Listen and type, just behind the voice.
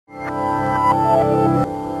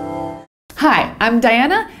I'm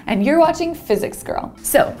Diana, and you're watching Physics Girl.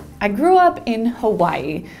 So, I grew up in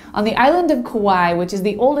Hawaii, on the island of Kauai, which is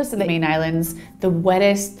the oldest of the main islands, the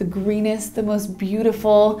wettest, the greenest, the most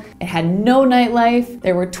beautiful. It had no nightlife.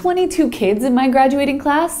 There were 22 kids in my graduating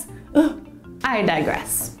class. Ugh, I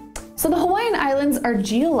digress. So the Hawaiian Islands are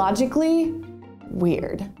geologically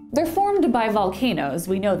weird. They're formed by volcanoes,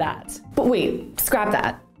 we know that. But wait, scrap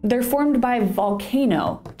that. They're formed by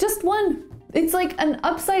volcano, just one. It's like an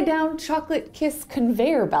upside down chocolate kiss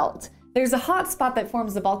conveyor belt. There's a hot spot that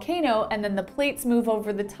forms the volcano, and then the plates move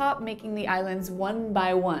over the top, making the islands one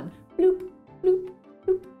by one. Bloop, bloop,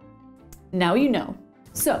 bloop. Now you know.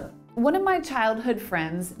 So, one of my childhood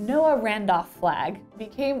friends, Noah Randolph-Flagg,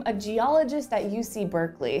 became a geologist at UC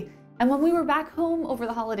Berkeley. And when we were back home over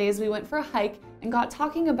the holidays, we went for a hike and got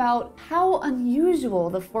talking about how unusual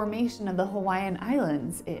the formation of the Hawaiian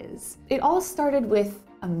Islands is. It all started with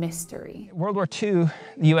a mystery. World War II,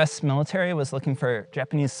 the US military was looking for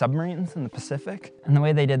Japanese submarines in the Pacific. And the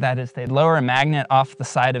way they did that is they'd lower a magnet off the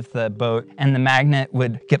side of the boat, and the magnet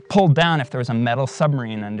would get pulled down if there was a metal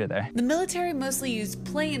submarine under there. The military mostly used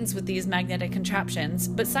planes with these magnetic contraptions,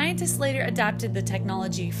 but scientists later adapted the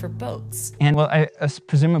technology for boats. And well,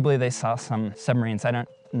 presumably they saw some submarines. I don't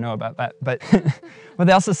know about that, but what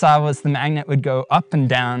they also saw was the magnet would go up and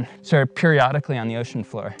down sort of periodically on the ocean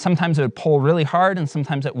floor. Sometimes it would pull really hard and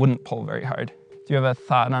sometimes it wouldn't pull very hard. Do you have a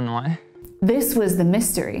thought on why? This was the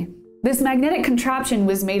mystery. This magnetic contraption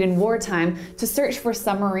was made in wartime to search for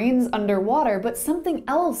submarines underwater, but something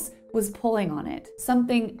else was pulling on it.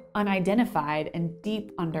 Something unidentified and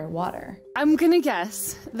deep underwater. I'm gonna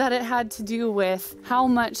guess that it had to do with how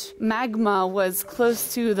much magma was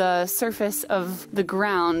close to the surface of the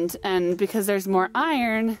ground, and because there's more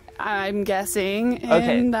iron, I'm guessing,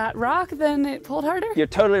 in that rock, then it pulled harder? You're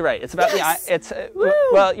totally right. It's about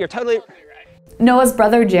well, you're totally Noah's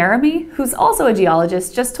brother Jeremy, who's also a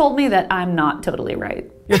geologist, just told me that I'm not totally right.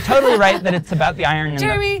 You're totally right that it's about the iron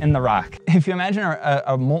in the rock. If you imagine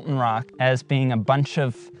a molten rock as being a bunch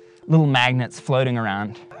of little magnets floating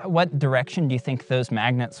around, what direction do you think those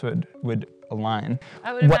magnets would align?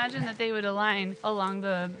 I would imagine that they would align along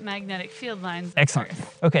the magnetic field lines. Excellent.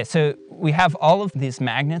 Okay, so we have all of these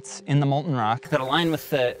magnets in the molten rock that align with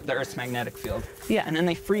the Earth's magnetic field. Yeah. And then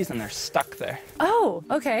they freeze and they're stuck there. Oh,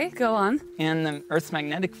 okay, go on. And the Earth's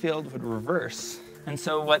magnetic field would reverse. And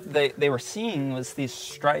so what they were seeing was these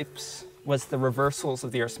stripes was the reversals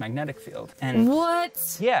of the Earth's magnetic field. And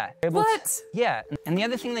what? Yeah. What? Yeah. And the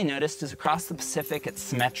other thing they noticed is across the Pacific, it's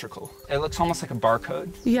symmetrical. It looks almost like a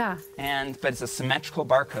barcode. Yeah. But it's a symmetrical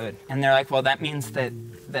barcode. And they're like, well, that means that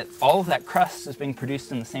all of that crust is being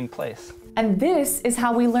produced in the same place. And this is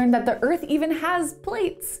how we learned that the Earth even has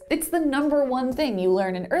plates. It's the #1 thing you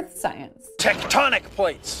learn in Earth science. Tectonic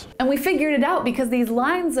plates! And we figured it out because these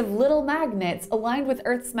lines of little magnets aligned with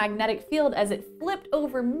Earth's magnetic field as it flipped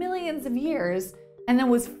over millions of years and then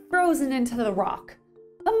was frozen into the rock.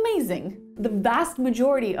 Amazing. The vast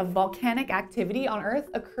majority of volcanic activity on Earth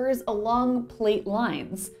occurs along plate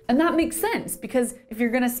lines. And that makes sense because if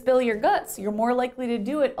you're gonna spill your guts, you're more likely to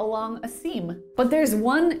do it along a seam. But there's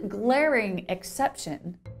one glaring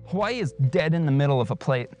exception. Hawaii is dead in the middle of a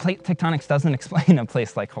plate. Plate tectonics doesn't explain a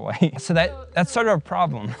place like Hawaii. So that's sort of a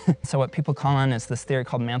problem. So what people call on is this theory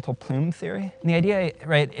called Mantle Plume theory. And the idea,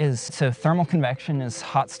 right, is so thermal convection is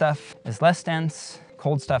hot stuff is less dense,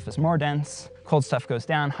 cold stuff is more dense. Cold stuff goes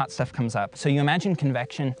down, hot stuff comes up. So you imagine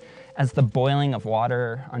convection as the boiling of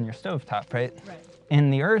water on your stovetop, right? Right. In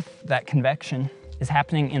the Earth, that convection is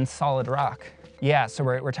happening in solid rock. Yeah, so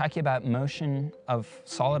we're talking about motion of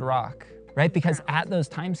solid rock, right? Because at those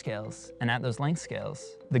time scales and at those length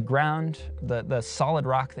scales, the ground, the solid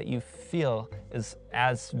rock that you feel is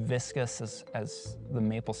as viscous as the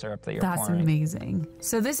maple syrup that you're pouring. That's amazing.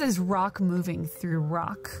 So this is rock moving through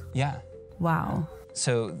rock. Yeah. Wow.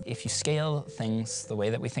 So if you scale things the way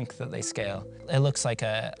that we think that they scale, it looks like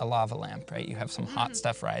a lava lamp, right? You have some hot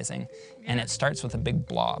stuff rising, and it starts with a big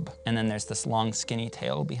blob, and then there's this long, skinny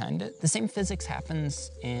tail behind it. The same physics happens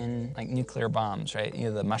in like nuclear bombs, right? You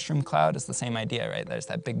know, the mushroom cloud is the same idea, right? There's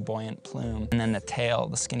that big buoyant plume, and then the tail,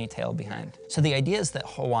 the skinny tail behind. So the idea is that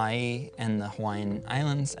Hawaii and the Hawaiian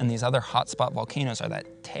Islands and these other hotspot volcanoes are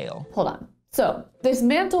that tail. Hold on. So, this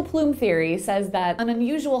mantle plume theory says that an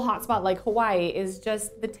unusual hotspot like Hawaii is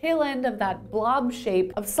just the tail end of that blob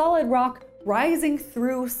shape of solid rock rising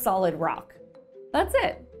through solid rock. That's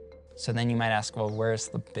it. So then you might ask, well, where's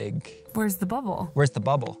the bubble? Where's the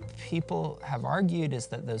bubble? People have argued is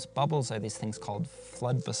that those bubbles are these things called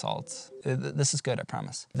flood basalts. This is good, I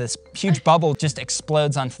promise. This huge bubble just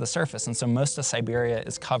explodes onto the surface, and so most of Siberia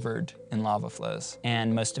is covered in lava flows,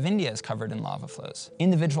 and most of India is covered in lava flows.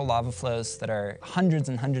 Individual lava flows that are hundreds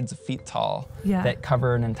and hundreds of feet tall that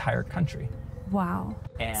cover an entire country. Wow.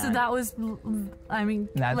 And so that was, I mean,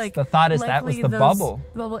 that's like, the thought is that was the bubble.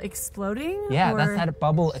 Bubble exploding? Yeah, or? that's that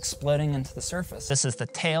bubble exploding into the surface. This is the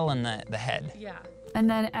tail and the head. Yeah. And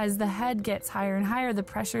then as the head gets higher and higher, the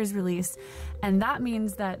pressure is released. And that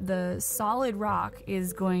means that the solid rock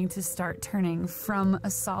is going to start turning from a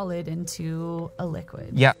solid into a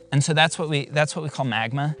liquid. Yeah, and so that's what we call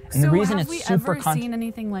magma. And the reason it's super have we ever seen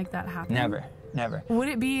anything like that happen? Never, never. Would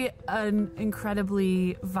it be an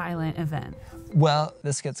incredibly violent event? Well,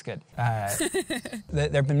 this gets good. There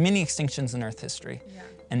have been many extinctions in Earth history,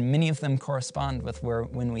 and many of them correspond with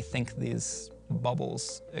when we think these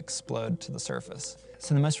bubbles explode to the surface.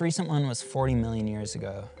 So the most recent one was 40 million years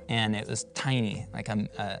ago, and it was tiny, like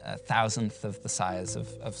a thousandth of the size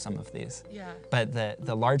of some of these. Yeah. But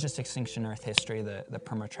the largest extinction in Earth history, the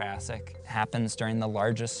Permo-Triassic, happens during the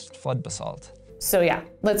largest flood basalt. So yeah,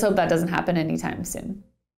 let's hope that doesn't happen anytime soon.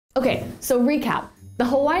 Okay, so recap. The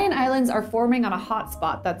Hawaiian Islands are forming on a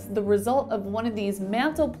hotspot that's the result of one of these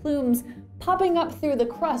mantle plumes popping up through the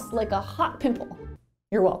crust like a hot pimple.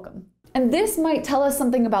 You're welcome. And this might tell us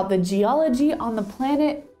something about the geology on the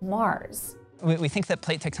planet Mars. We think that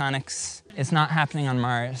plate tectonics is not happening on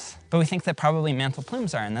Mars, but we think that probably mantle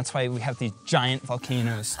plumes are, and that's why we have these giant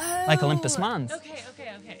volcanoes like Olympus Mons. Okay.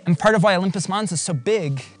 And part of why Olympus Mons is so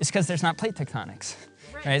big is because there's not plate tectonics.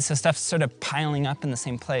 Right? So stuff's sort of piling up in the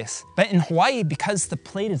same place. But in Hawaii, because the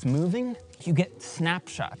plate is moving, you get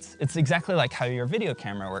snapshots. It's exactly like how your video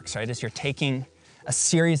camera works, right? Is you're taking a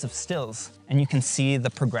series of stills and you can see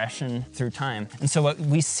the progression through time. And so what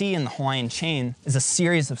we see in the Hawaiian chain is a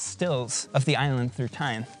series of stills of the island through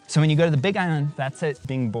time. So when you go to the big island, that's it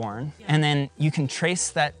being born. And then you can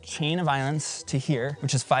trace that chain of islands to here,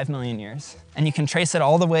 which is 5 million years. And you can trace it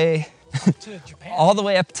all the way to Japan. All the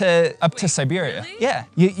way up to Siberia. Really? Yeah,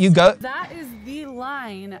 you go. That is the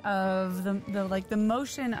line of the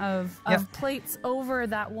motion of plates over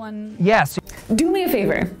that one. Yes. Do me a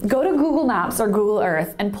favor, go to Google Maps or Google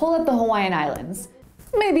Earth and pull up the Hawaiian Islands.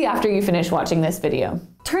 Maybe after you finish watching this video.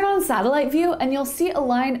 Turn on satellite view and you'll see a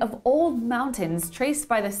line of old mountains traced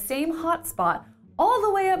by the same hotspot all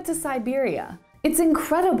the way up to Siberia. It's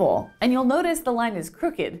incredible, and you'll notice the line is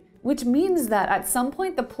crooked, which means that at some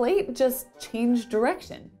point the plate just changed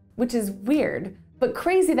direction, which is weird, but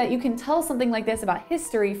crazy that you can tell something like this about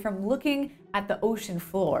history from looking at the ocean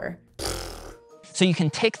floor. So you can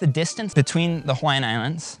take the distance between the Hawaiian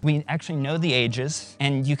Islands, we actually know the ages,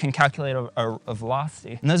 and you can calculate a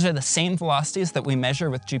velocity. And those are the same velocities that we measure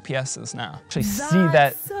with GPSs now. Actually see that.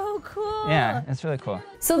 That's so cool. Yeah, it's really cool.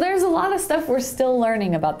 So there's a lot of stuff we're still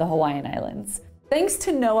learning about the Hawaiian Islands. Thanks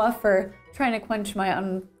to Noah for trying to quench my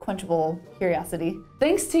unquenchable curiosity.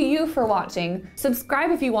 Thanks to you for watching.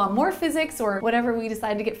 Subscribe if you want more physics or whatever we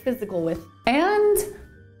decide to get physical with. And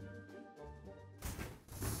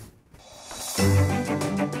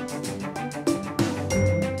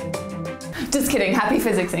just kidding, happy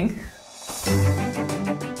physicsing.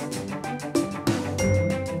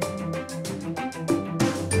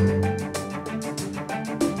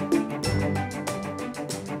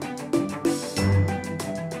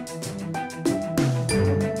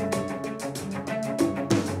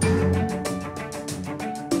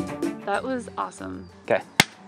 That was awesome. Okay.